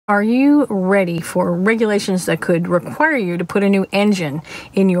Are you ready for regulations that could require you to put a new engine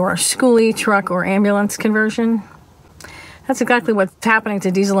in your schoolie, truck, or ambulance conversion? That's exactly what's happening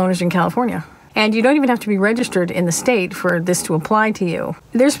to diesel owners in California. And you don't even have to be registered in the state for this to apply to you.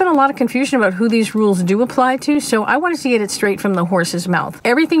 There's been a lot of confusion about who these rules do apply to, so I wanted to get it straight from the horse's mouth.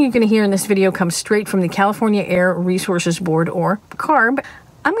 Everything you're going to hear in this video comes straight from the California Air Resources Board, or CARB.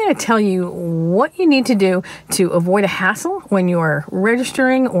 I'm going to tell you what you need to do to avoid a hassle when you're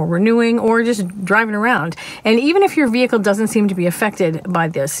registering or renewing or just driving around. And even if your vehicle doesn't seem to be affected by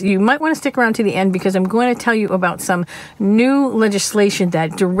this, you might want to stick around to the end because I'm going to tell you about some new legislation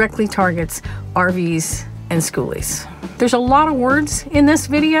that directly targets RVs and schoolies. There's a lot of words in this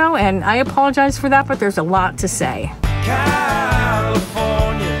video, and I apologize for that, but there's a lot to say. California.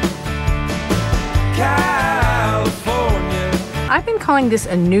 I've been calling this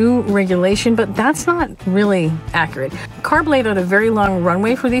a new regulation, but that's not really accurate. CARB laid out a very long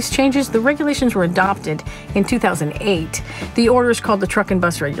runway for these changes. The regulations were adopted in 2008. The order is called the Truck and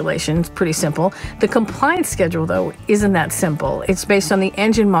Bus Regulations. Pretty simple. The compliance schedule, though, isn't that simple. It's based on the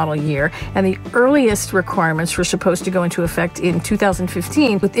engine model year, and the earliest requirements were supposed to go into effect in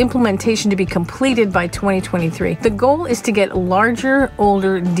 2015, with implementation to be completed by 2023. The goal is to get larger,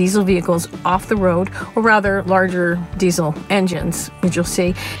 older diesel vehicles off the road, or rather, larger diesel engines, which you'll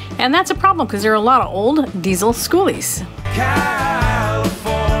see. And that's a problem because there are a lot of old diesel schoolies.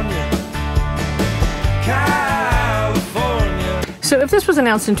 California. So if this was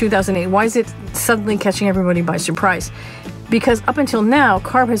announced in 2008, why is it suddenly catching everybody by surprise? Because up until now,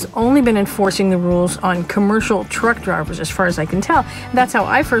 CARB has only been enforcing the rules on commercial truck drivers, as far as I can tell. That's how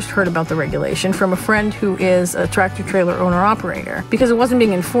I first heard about the regulation, from a friend who is a tractor-trailer owner-operator. Because it wasn't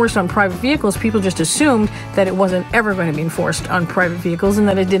being enforced on private vehicles, people just assumed that it wasn't ever going to be enforced on private vehicles and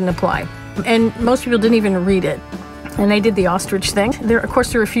that it didn't apply. And most people didn't even read it. And they did the ostrich thing. Of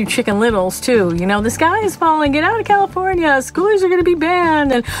course, there were a few Chicken Littles, too. You know, the sky is falling, get out of California, schoolies are going to be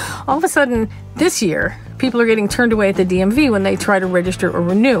banned. And all of a sudden, this year, people are getting turned away at the DMV when they try to register or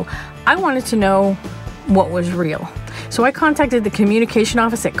renew. I wanted to know what was real. So I contacted the communication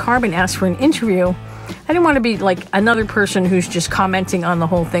office at CARB and asked for an interview. I didn't want to be like another person who's just commenting on the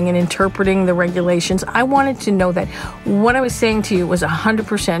whole thing and interpreting the regulations. I wanted to know that what I was saying to you was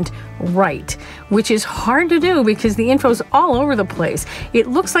 100% right, which is hard to do because the info's all over the place. It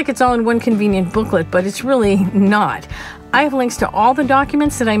looks like it's all in one convenient booklet, but it's really not. I have links to all the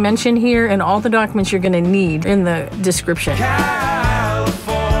documents that I mentioned here and all the documents you're going to need in the description.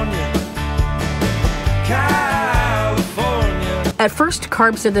 At first,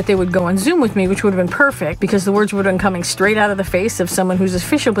 CARB said that they would go on Zoom with me, which would have been perfect because the words would have been coming straight out of the face of someone who's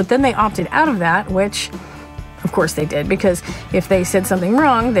official, but then they opted out of that, which, of course they did, because if they said something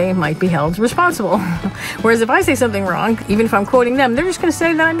wrong, they might be held responsible. Whereas if I say something wrong, even if I'm quoting them, they're just going to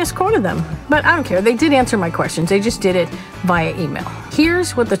say that I misquoted them. But I don't care. They did answer my questions. They just did it via email.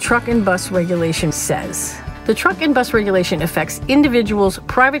 Here's what the Truck and Bus Regulation says. The Truck and Bus Regulation affects individuals,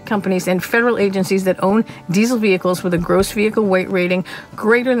 private companies, and federal agencies that own diesel vehicles with a gross vehicle weight rating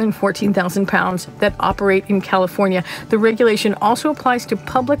greater than 14,000 pounds that operate in California. The regulation also applies to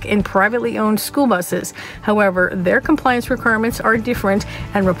public and privately owned school buses. However, their compliance requirements are different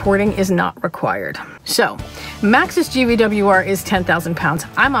and reporting is not required. So, Max's GVWR is 10,000 pounds.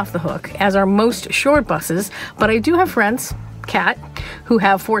 I'm off the hook, as are most short buses, but I do have friends, Cat, who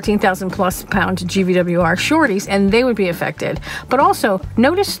have 14,000 plus pound GVWR shorties, and they would be affected. But also,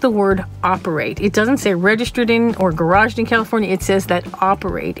 notice the word operate. It doesn't say registered in or garaged in California. It says that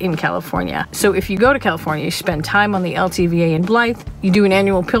operate in California. So if you go to California, you spend time on the LTVA in Blythe, you do an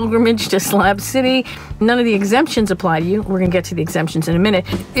annual pilgrimage to Slab City, none of the exemptions apply to you. We're going to get to the exemptions in a minute.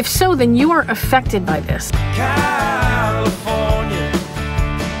 If so, then you are affected by this. California.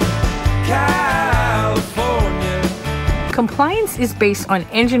 Compliance is based on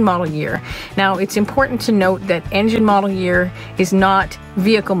engine model year. Now, it's important to note that engine model year is not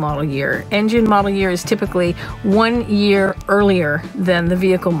vehicle model year. Engine model year is typically 1 year earlier than the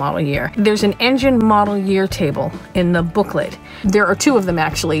vehicle model year. There's an engine model year table in the booklet. There are two of them,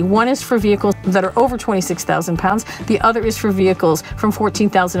 actually. One is for vehicles that are over 26,000 pounds. The other is for vehicles from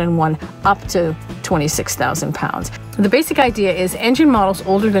 14,001 up to 26,000 pounds. The basic idea is engine models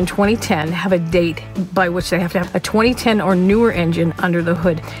older than 2010 have a date by which they have to have a 2010 or newer engine under the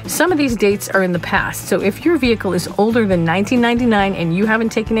hood. Some of these dates are in the past, so if your vehicle is older than 1999 and you haven't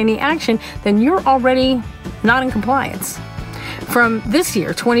taken any action, then you're already not in compliance. From this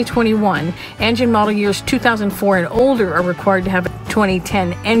year, 2021, engine model years 2004 and older are required to have a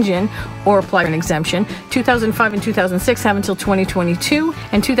 2010 engine or apply for an exemption. 2005 and 2006 have until 2022,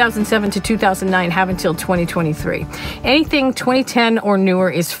 and 2007 to 2009 have until 2023. Anything 2010 or newer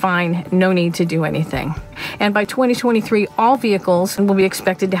is fine, no need to do anything. And by 2023, all vehicles will be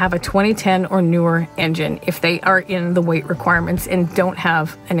expected to have a 2010 or newer engine if they are in the weight requirements and don't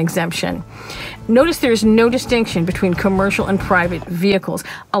have an exemption. Notice there's no distinction between commercial and private vehicles.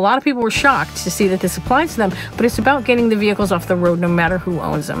 A lot of people were shocked to see that this applies to them, but it's about getting the vehicles off the road no matter who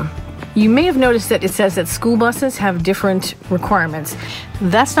owns them. You may have noticed that it says that school buses have different requirements.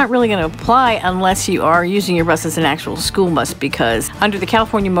 That's not really going to apply unless you are using your bus as an actual school bus, because under the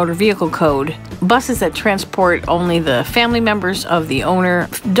California Motor Vehicle Code, buses that transport only the family members of the owner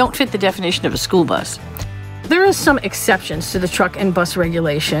don't fit the definition of a school bus. There is some exceptions to the truck and bus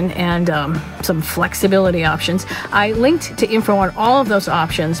regulation and some flexibility options. I linked to info on all of those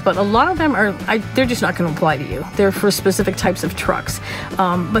options, but a lot of them they're just not going to apply to you. They're for specific types of trucks,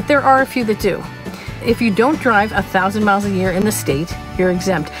 but there are a few that do. If you don't drive 1,000 miles a year in the state, you're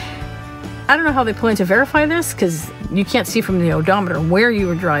exempt. I don't know how they plan to verify this because you can't see from the odometer where you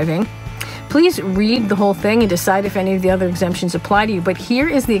were driving. Please read the whole thing and decide if any of the other exemptions apply to you. But here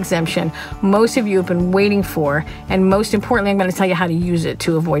is the exemption most of you have been waiting for, and most importantly, I'm going to tell you how to use it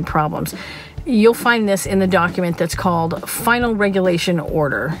to avoid problems. You'll find this in the document that's called Final Regulation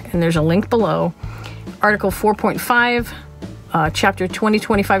Order, and there's a link below. Article 4.5, Chapter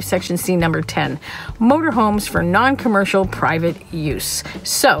 2025, Section C, number 10. Motorhomes for non-commercial private use.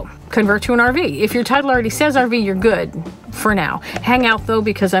 So, convert to an RV. If your title already says RV, you're good for now. Hang out though,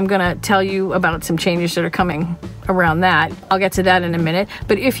 because I'm going to tell you about some changes that are coming around that. I'll get to that in a minute.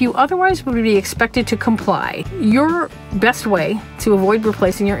 But if you otherwise would be expected to comply, your best way to avoid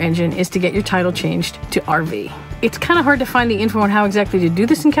replacing your engine is to get your title changed to RV. It's kind of hard to find the info on how exactly to do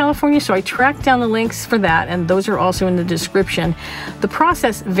this in California, so I tracked down the links for that, and those are also in the description. The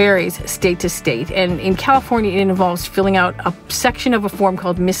process varies state to state, and in California it involves filling out a section of a form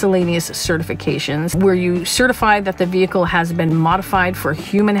called Miscellaneous Certifications, where you certify that the vehicle has been modified for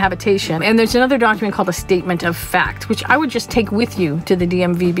human habitation. And there's another document called a Statement of Fact, which I would just take with you to the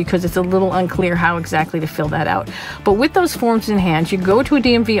DMV because it's a little unclear how exactly to fill that out. But with those forms in hand, you go to a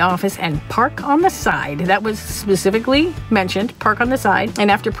DMV office and park on the side. That was specifically mentioned, park on the side, and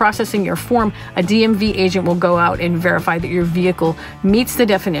after processing your form, a DMV agent will go out and verify that your vehicle meets the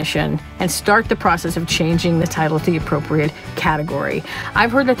definition and start the process of changing the title to the appropriate category.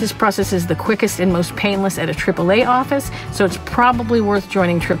 I've heard that this process is the quickest and most painless at a AAA office, so it's probably worth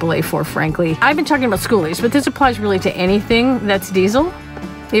joining AAA for, frankly. I've been talking about schoolies, but this applies really to anything that's diesel.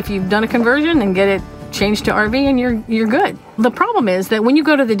 If you've done a conversion and get it changed to RV, and you're good. The problem is that when you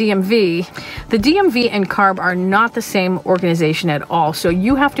go to the DMV and CARB are not the same organization at all. So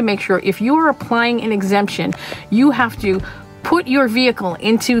you have to make sure if you are applying an exemption, you have to put your vehicle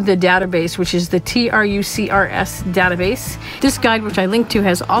into the database, which is the TRUCRS database. This guide, which I linked to,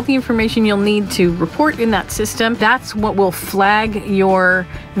 has all the information you'll need to report in that system. That's what will flag your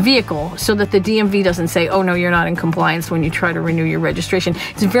vehicle so that the DMV doesn't say, oh no, you're not in compliance when you try to renew your registration.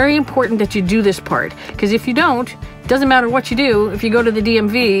 It's very important that you do this part, because if you don't, it doesn't matter what you do. If you go to the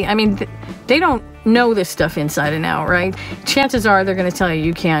DMV, I mean, they don't know this stuff inside and out, right? Chances are they're going to tell you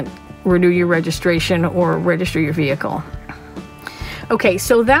you can't renew your registration or register your vehicle. Okay,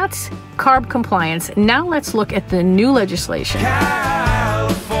 so that's CARB compliance. Now let's look at the new legislation.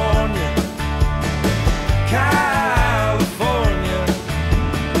 California,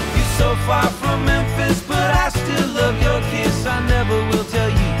 you're so far from Memphis, but I still love your kiss. I never will tell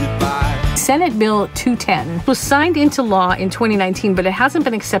you goodbye. Senate Bill 210 was signed into law in 2019, but it hasn't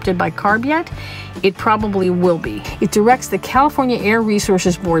been accepted by CARB yet. It probably will be. It directs the California Air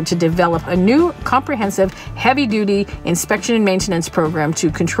Resources Board to develop a new comprehensive heavy-duty inspection and maintenance program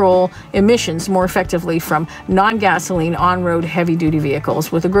to control emissions more effectively from non-gasoline on-road heavy-duty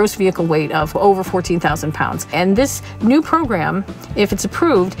vehicles with a gross vehicle weight of over 14,000 pounds. And this new program, if it's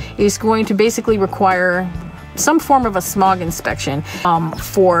approved, is going to basically require some form of a smog inspection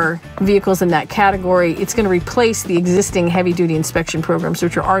for vehicles in that category. It's going to replace the existing heavy-duty inspection programs,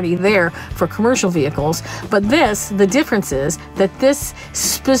 which are already there for commercial vehicles. But the difference is that this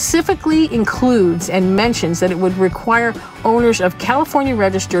specifically includes and mentions that it would require owners of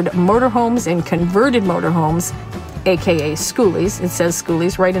California-registered motorhomes and converted motorhomes, aka schoolies, it says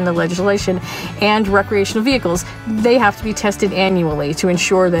schoolies right in the legislation, and recreational vehicles. They have to be tested annually to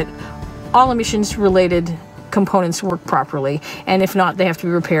ensure that all emissions-related components work properly, and if not, they have to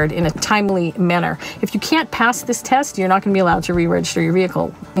be repaired in a timely manner. If you can't pass this test, you're not going to be allowed to re-register your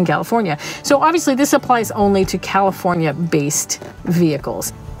vehicle in California. So obviously this applies only to California-based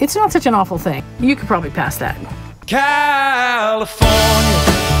vehicles. It's not such an awful thing. You could probably pass that. California.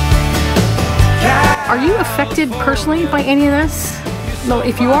 Are you affected personally by any of this? Well,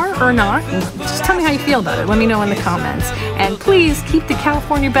 if you are or not, just tell me how you feel about it. Let me know in the comments. And please keep the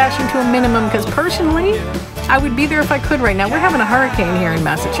California bashing to a minimum, because personally, I would be there if I could right now. We're having a hurricane here in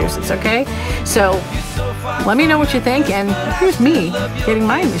Massachusetts, okay? So let me know what you think, and here's me getting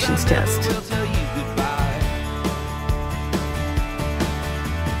my emissions test.